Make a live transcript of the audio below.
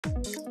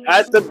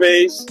at the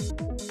base,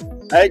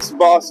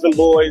 ex-Boston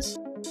boys.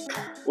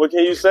 What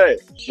can you say?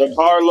 The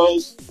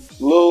Carlos,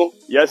 Lou,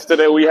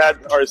 yesterday we had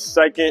our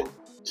second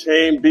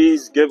Chain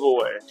Bees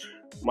giveaway.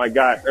 My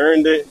guy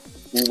earned it.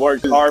 He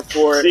worked hard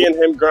for it. Seeing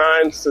him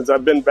grind since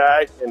I've been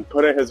back and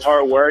putting his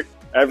hard work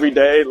every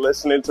day,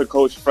 listening to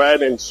Coach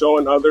Fred and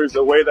showing others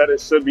the way that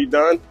it should be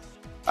done,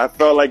 I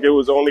felt like it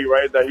was only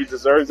right that he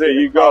deserves it. Here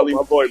you go,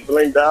 my boy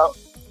blinged out.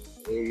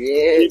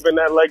 Yeah. Keeping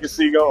that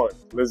legacy going.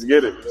 Let's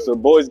get it. So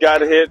boys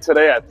got here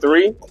today at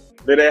 3.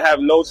 They didn't have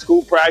no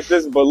school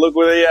practice, but look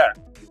where they at.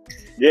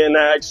 Getting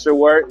that extra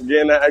work,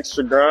 getting that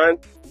extra grind.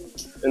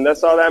 And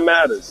that's all that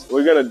matters.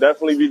 We're going to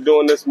definitely be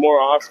doing this more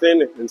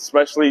often, and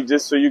especially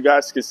just so you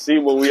guys can see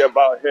what we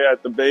about here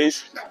at the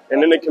base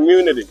and in the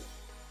community.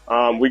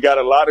 We got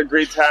a lot of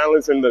great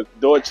talents in the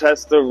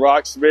Dorchester,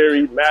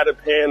 Roxbury,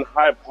 Mattapan,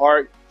 Hyde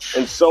Park,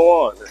 and so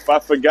on. If I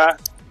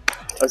forgot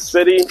a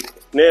city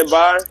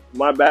nearby,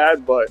 my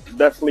bad, but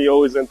definitely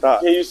always in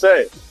thought. Can you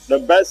say the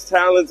best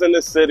talents in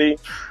the city,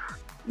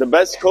 the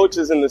best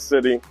coaches in the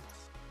city?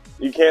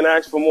 You can't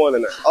ask for more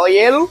than that. Oh,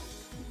 yeah?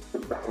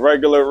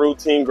 Regular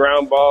routine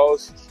ground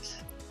balls.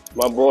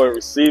 My boy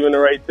receiving it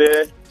right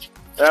there.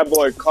 That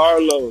boy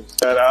Carlos,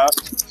 that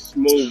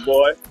smooth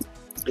boy.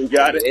 You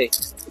got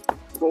it.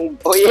 Boom.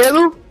 Oh,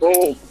 yeah?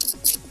 Boom.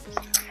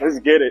 Let's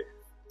get it.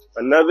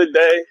 Another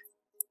day,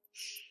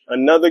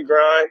 another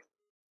grind.